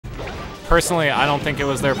Personally, I don't think it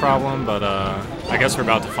was their problem, but I guess we're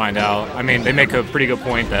about to find out. I mean, they make a pretty good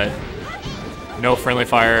point that no friendly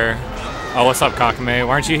fire. Oh, what's up, Kakame?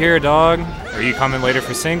 Why aren't you here, dog? Are you coming later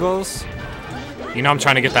for singles? You know I'm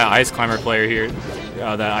trying to get that Ice Climber player here,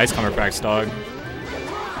 that Ice Climber practice dog.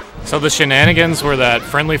 So the shenanigans were that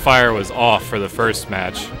friendly fire was off for the first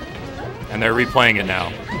match, and they're replaying it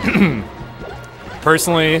now.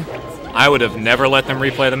 Personally, I would have never let them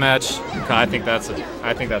replay the match. I think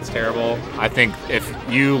that's terrible. I think if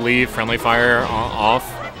you leave friendly fire off,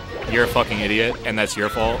 you're a fucking idiot, and that's your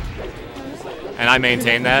fault. And I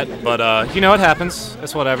maintain that, but you know, it happens.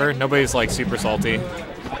 It's whatever. Nobody's like super salty.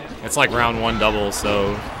 It's like round 1 double,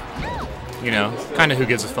 so you know, kind of who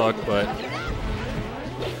gives a fuck. But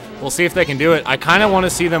we'll see if they can do it. I kind of want to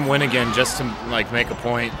see them win again just to like make a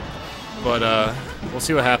point, but we'll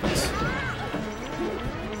see what happens.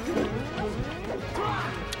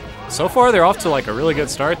 So far, they're off to like a really good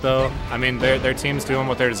start, though. I mean, their team's doing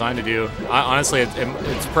what they're designed to do. Honestly,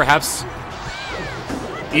 it's perhaps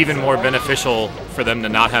even more beneficial for them to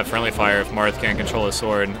not have friendly fire if Marth can't control his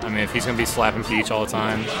sword. I mean, if he's going to be slapping Peach all the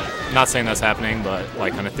time. I'm not saying that's happening, but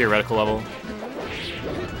like on a theoretical level.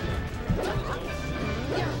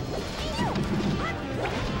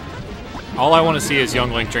 All I want to see is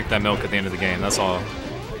Young Link drink that milk at the end of the game. That's all.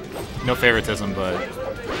 No favoritism, but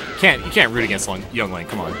you can't root against Young Link.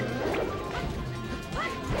 Come on.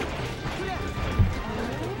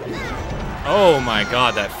 Oh my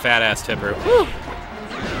god, that fat ass tipper. Woo!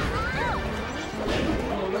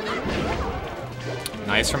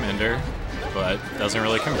 Nice from Ender, but doesn't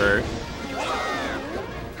really convert.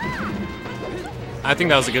 I think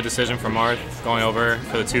that was a good decision from Marth going over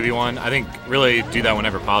for the 2v1. I think really do that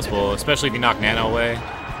whenever possible, especially if you knock Nana away.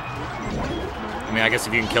 I mean, I guess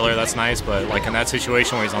if you can kill her, that's nice, but like in that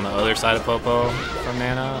situation where he's on the other side of Popo from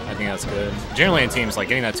Nana, I think that's good. Generally in teams, like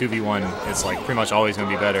getting that 2v1 is like pretty much always going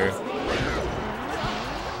to be better.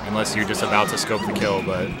 Unless you're just about to scope the kill,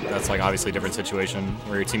 but that's like obviously a different situation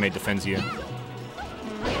where your teammate defends you.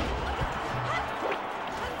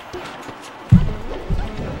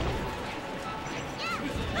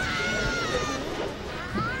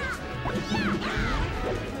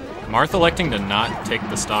 Marth electing to not take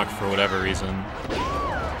the stock for whatever reason.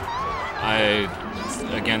 I,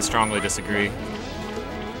 again, strongly disagree.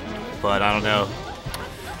 But I don't know.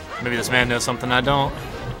 Maybe this man knows something I don't.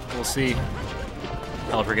 We'll see.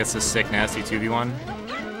 Pelipper gets this sick, nasty 2v1.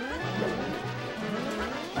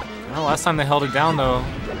 Well, last time they held it down, though,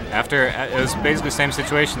 it was basically the same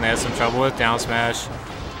situation. They had some trouble with down smash.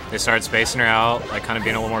 They started spacing her out, like kind of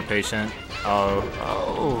being a little more patient.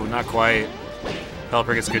 Oh, not quite.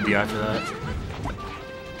 Pelipper gets good D after that.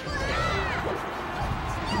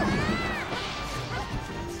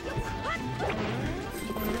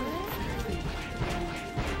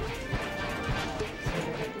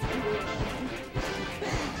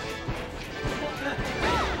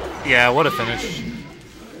 Yeah, what a finish.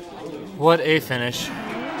 What a finish.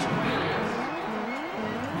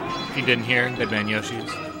 If you didn't hear, they banned Yoshi's.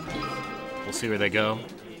 We'll see where they go.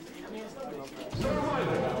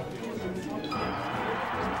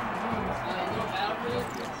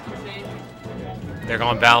 They're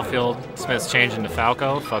going Battlefield. Smith's changing to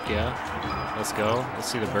Falco. Fuck yeah. Let's go. Let's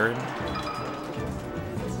see the bird.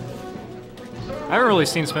 I haven't really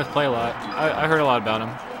seen Smith play a lot. I heard a lot about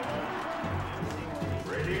him.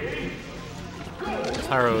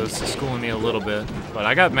 Tyro is schooling me a little bit, but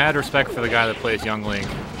I got mad respect for the guy that plays Young Link.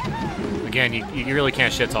 Again, you really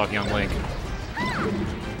can't shit talk Young Link.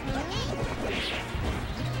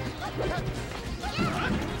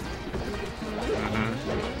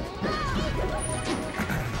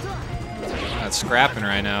 That's scrapping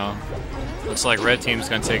right now. Looks like red team's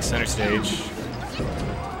gonna take center stage.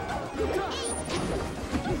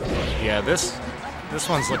 Yeah, this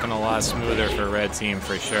one's looking a lot smoother for red team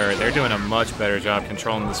for sure. They're doing a much better job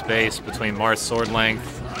controlling the space between Marth's sword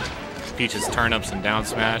length, Peach's turn-ups and down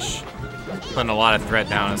smash, putting a lot of threat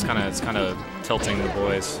down. It's kind of tilting the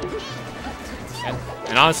boys.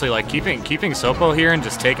 And honestly, like keeping Sopo here and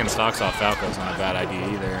just taking stocks off Falco's not a bad idea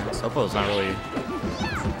either. Sopo's not really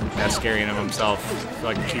that scary in of himself. I feel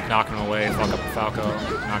like keep knocking him away, fuck up the Falco,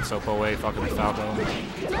 knock Sopo away, fuck up the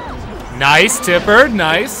Falco. Nice tipper,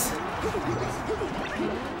 nice.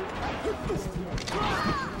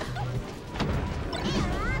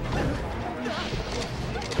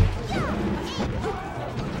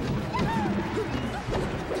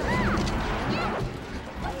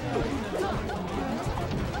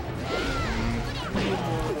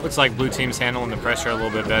 Looks like blue team's handling the pressure a little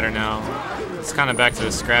bit better now. It's kind of back to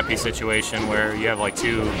the scrappy situation where you have like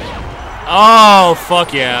two. Oh,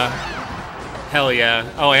 fuck yeah. Hell yeah.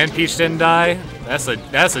 Oh, and Peach didn't die? That's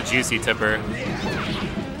a juicy tipper.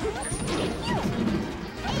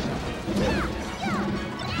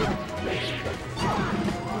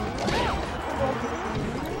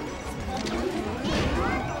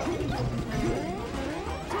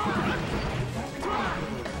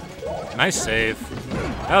 Nice save.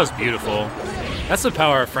 That was beautiful. That's the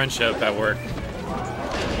power of friendship at work.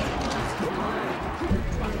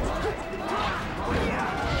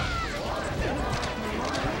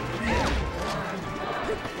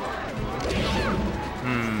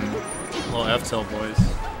 Little F-tilt, boys.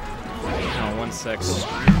 Oh, 1-6.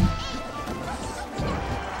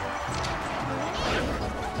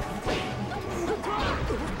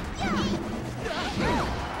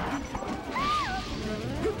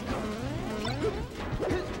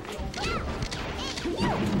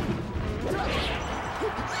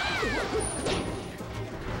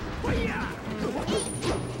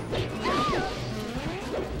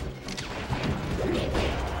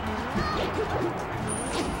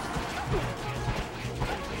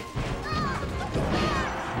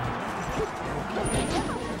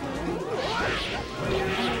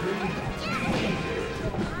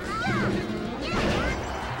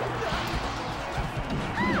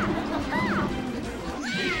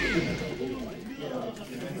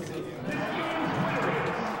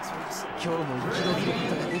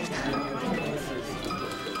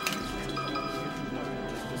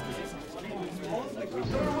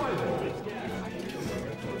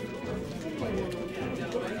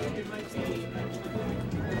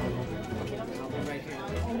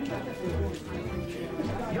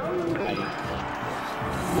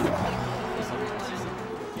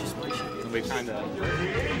 We kind of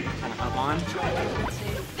hop on.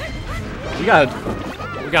 We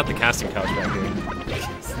got the casting couch back here.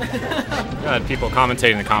 We got people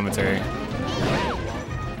commentating the commentary.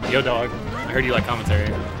 Yo, dog. I heard you like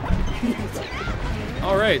commentary.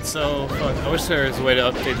 All right, so I wish there was a way to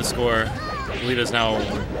update the score. I believe it's now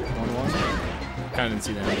 1-1. Kind of didn't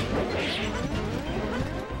see that.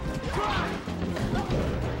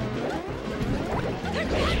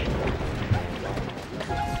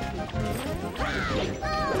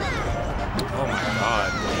 Oh my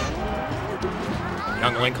god.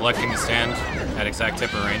 Young Link collecting his stand at exact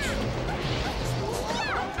tipper range.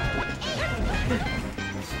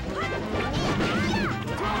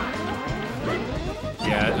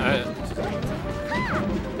 Yeah,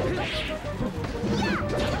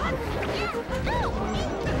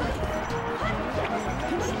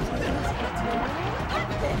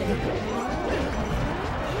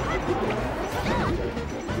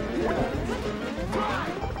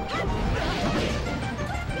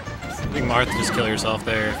 I think Marth, just kill yourself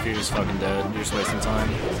there if you're just fucking dead. You're just wasting time.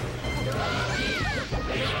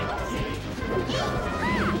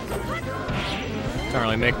 Can't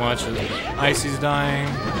really make much. Icy's dying.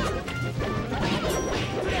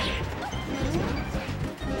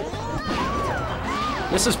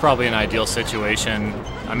 This is probably an ideal situation.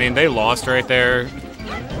 I mean, they lost right there.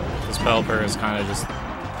 This Pelipper is kind of just,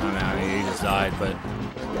 I don't know, he just died, but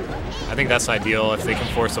I think that's ideal if they can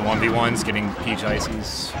force the 1v1s, getting Peach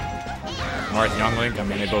Icy's. Marth Young Link, I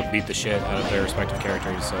mean, they both beat the shit out of their respective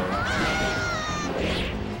characters, so.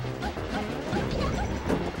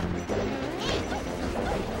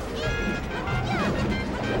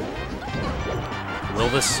 Will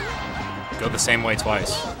this go the same way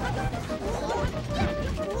twice? I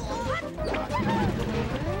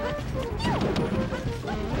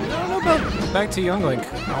don't know about back to Young Link.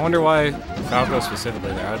 I wonder why Falco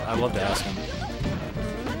specifically there. I'd love to ask him.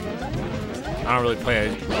 I don't really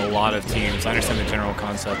play a lot of teams. I understand the general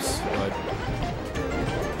concepts, but...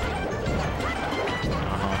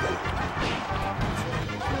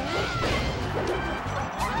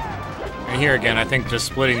 And here again, I think just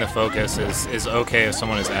splitting the focus is okay if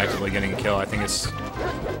someone is actively getting a kill. I think it's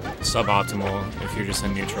suboptimal if you're just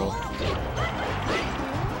in neutral.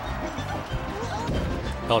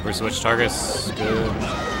 Pelipper switch targets, good.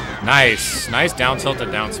 Nice, nice down tilt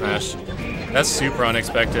and down smash. That's super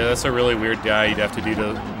unexpected. That's a really weird guy you'd have to do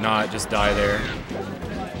to not just die there.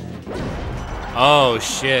 Oh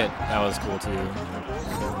shit, that was cool too.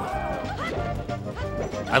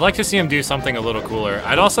 I'd like to see him do something a little cooler.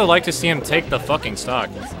 I'd also like to see him take the fucking stock.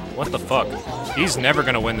 What the fuck? He's never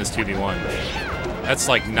gonna win this 2v1. That's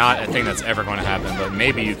like not a thing that's ever gonna happen, but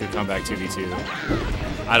maybe you could come back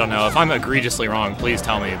 2v2. I don't know. If I'm egregiously wrong, please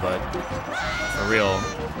tell me, but for real.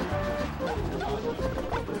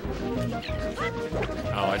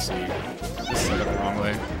 Oh, I see. This is set up the wrong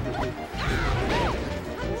way.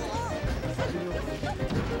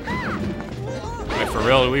 Wait, for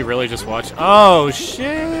real, do we really just watch? Oh,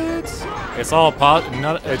 shit! It's all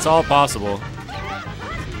it's all possible.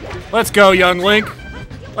 Let's go, young Link.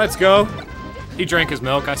 Let's go. He drank his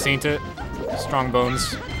milk. I seen it. Strong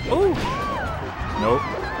bones. Ooh. Nope.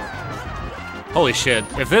 Holy shit.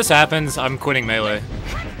 If this happens, I'm quitting Melee.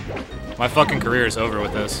 My fucking career is over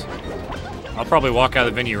with this. I'll probably walk out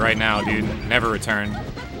of the venue right now, dude. Never return.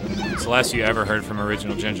 It's the last you ever heard from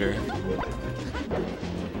Original Ginger.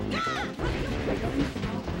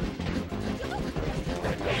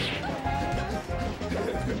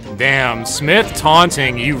 Damn, Smith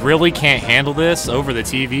taunting, you really can't handle this over the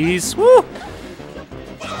TVs? Woo!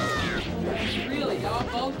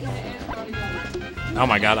 Oh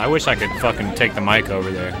my god, I wish I could fucking take the mic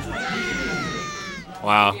over there.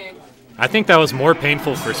 Wow. I think that was more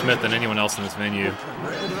painful for Smith than anyone else in this venue.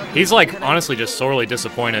 He's like, honestly, just sorely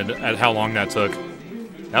disappointed at how long that took.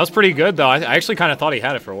 That was pretty good, though. I actually kind of thought he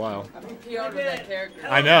had it for a while.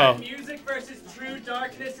 I know. Music versus True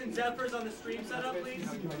Darkness and Zephyrs on the stream setup, please.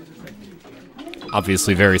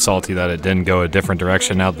 Obviously very salty that it didn't go a different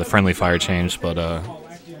direction now that the friendly fire changed, but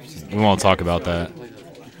we won't talk about that.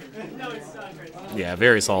 Yeah,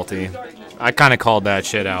 very salty. I kind of called that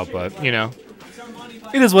shit out, but, you know.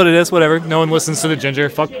 It is what it is, whatever. No one listens to the Ginger.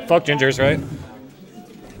 Fuck Gingers, right?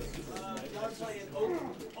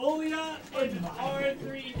 Olia and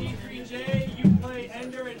R3D3J, you play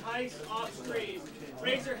Ender and Heist off screen.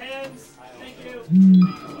 Raise your hands. Thank you.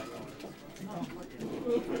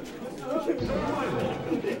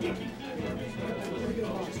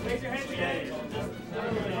 Raise your hands again.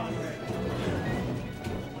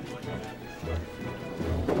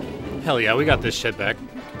 Hell yeah, we got this shit back.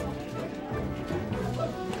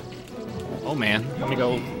 Oh man, let me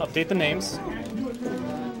go update the names.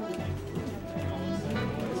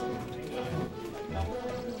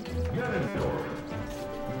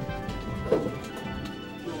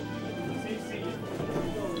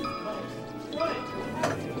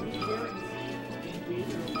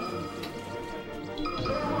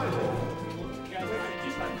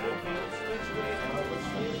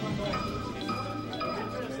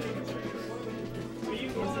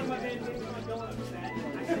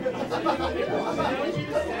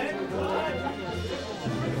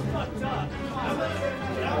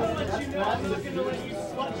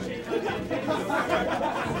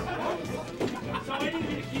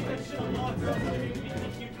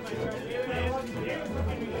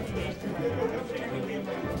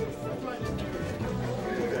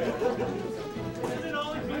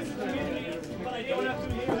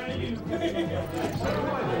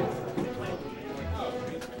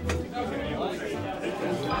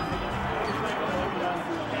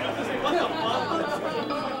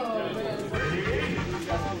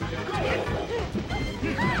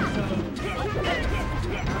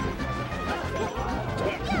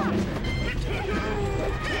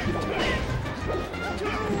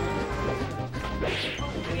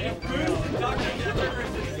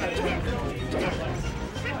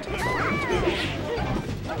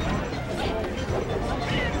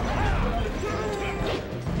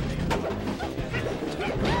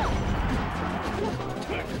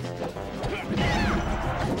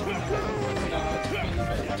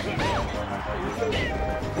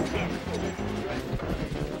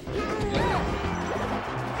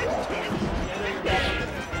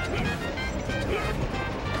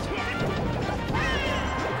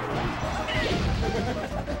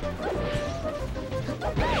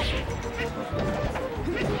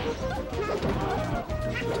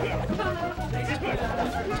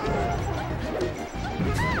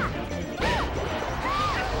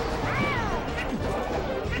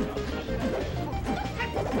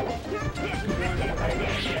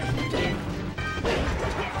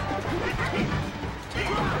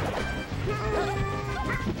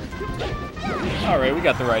 Alright, we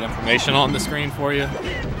got the right information on the screen for you.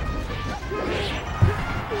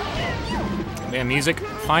 Man, music,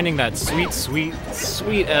 finding that sweet, sweet,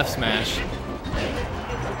 sweet F smash.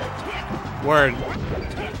 Word.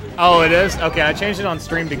 Oh, it is? Okay, I changed it on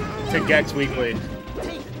stream to Gex Weekly.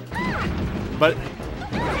 But...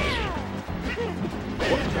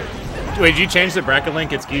 Wait, did you change the bracket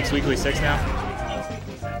link? It's Geeks Weekly 6 now?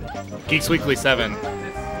 Geeks Weekly 7.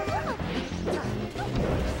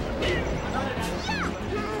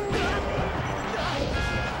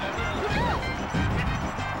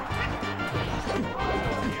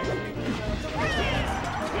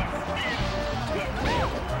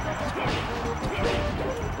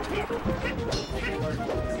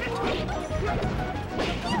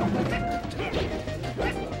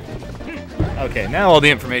 Okay, now all the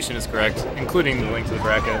information is correct, including the link to the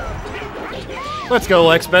bracket. Let's go,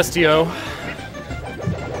 Lex Bestio.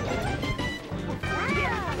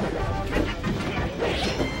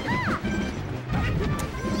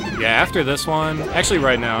 Yeah, after this one, actually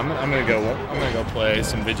right now, I'm gonna go play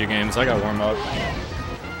some video games. I gotta warm up.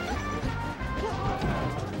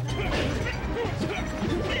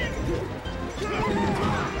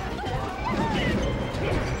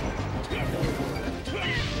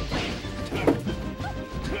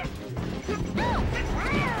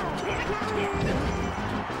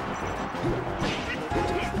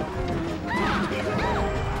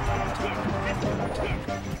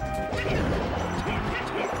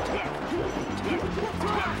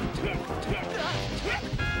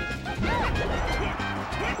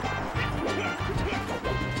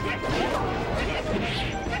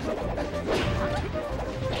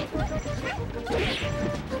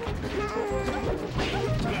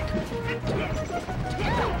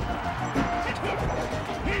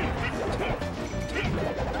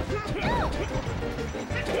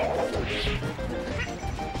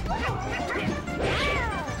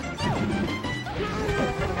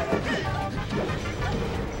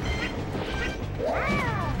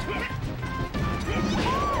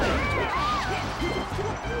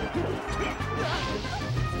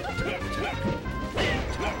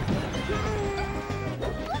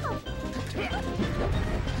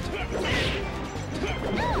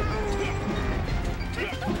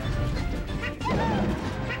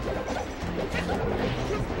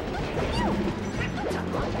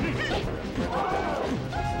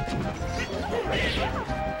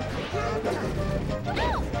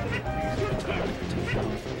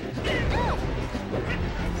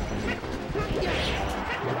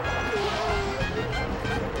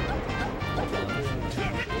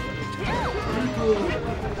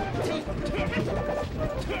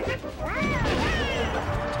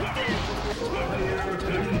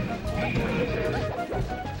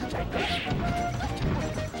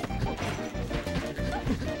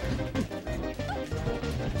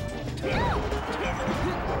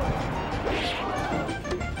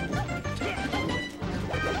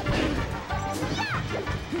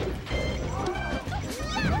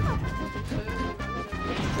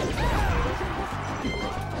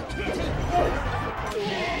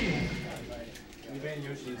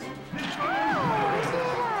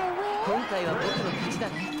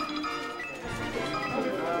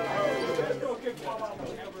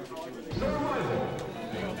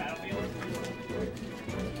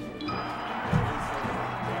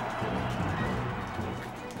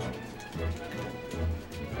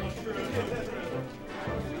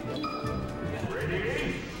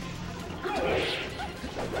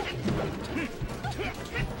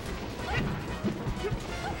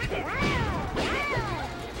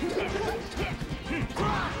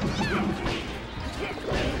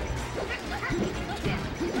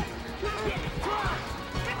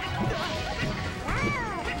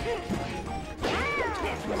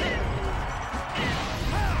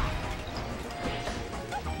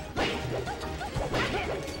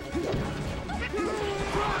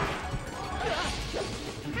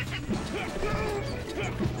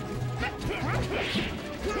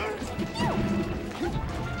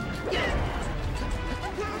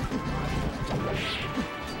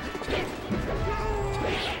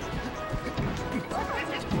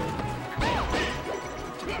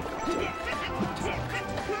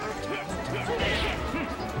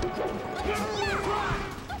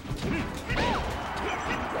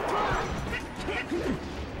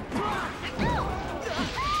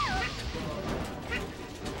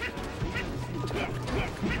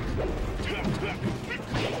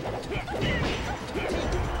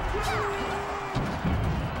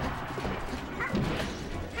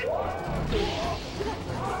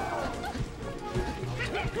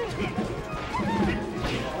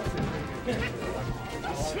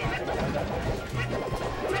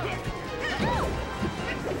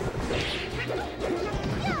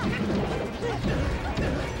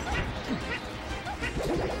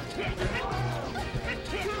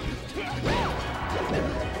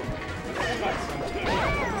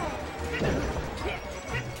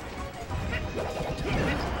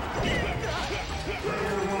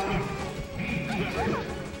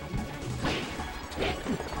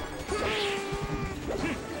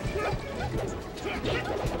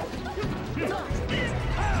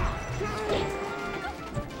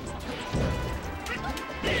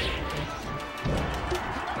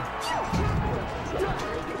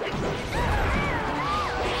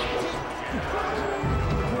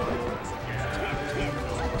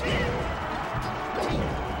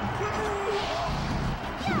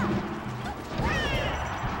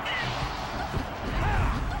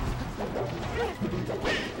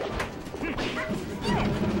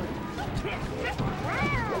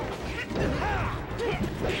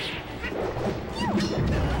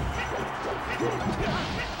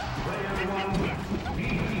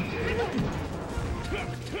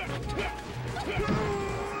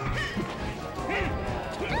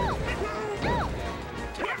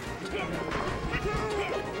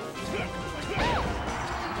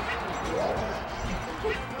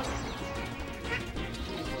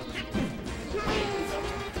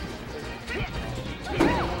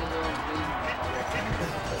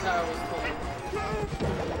 We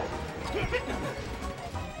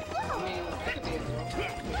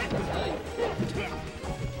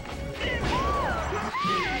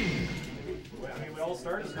all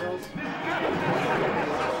start as girls. I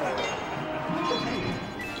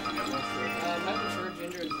prefer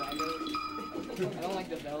gender and zygote. I don't like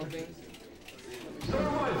developing.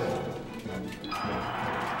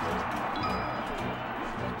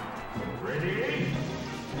 Ready?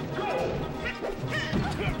 Go!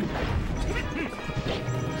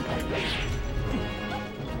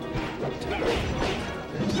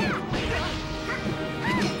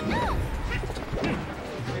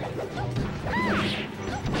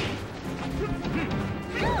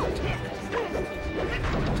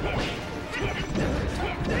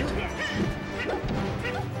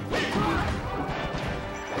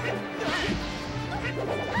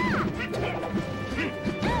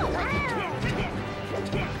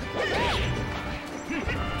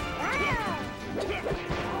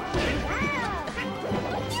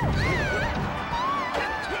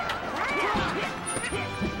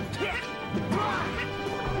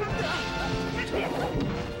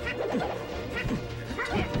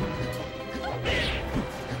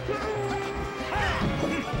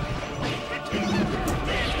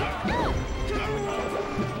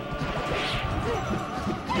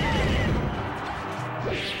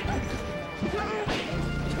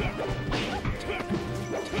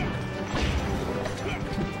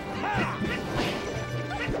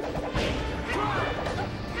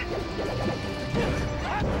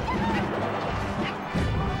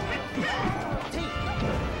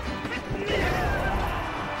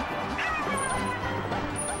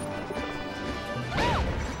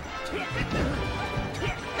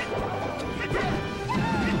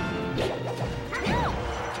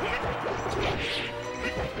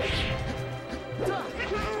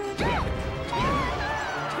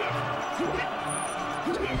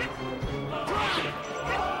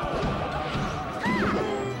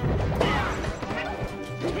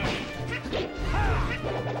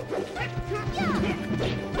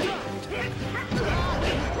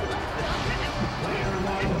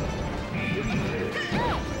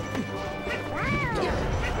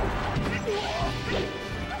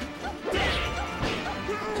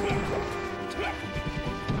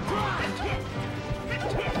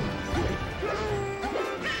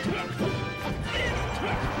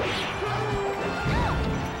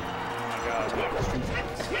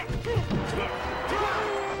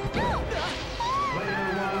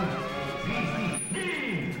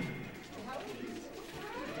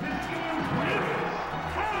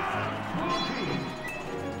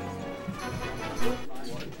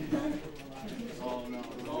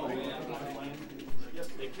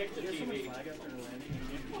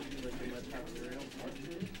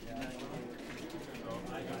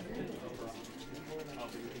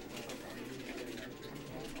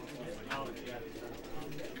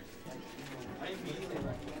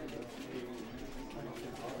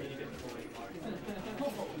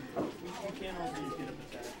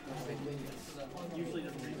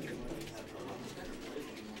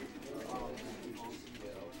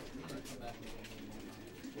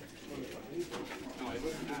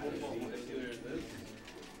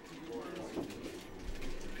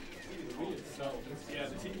 Yeah,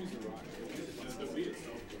 the TVs are wrong. The Wii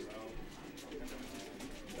itself was out.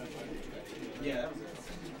 Yeah, that was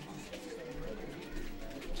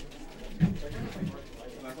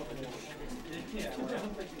it. Yeah,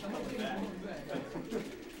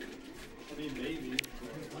 I mean, maybe.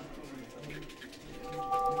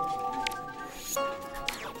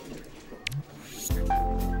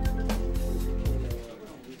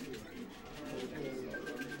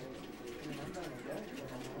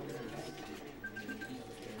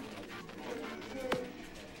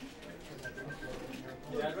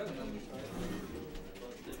 Yeah, I'd rather not.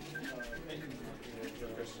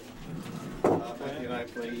 Matthew and I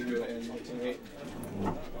play you and teammate.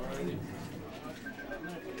 Alrighty.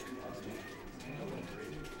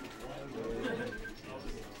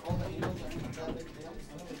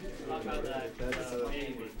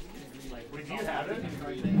 Would you have it?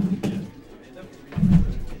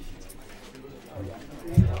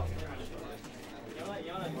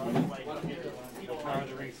 Power of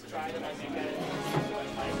the race.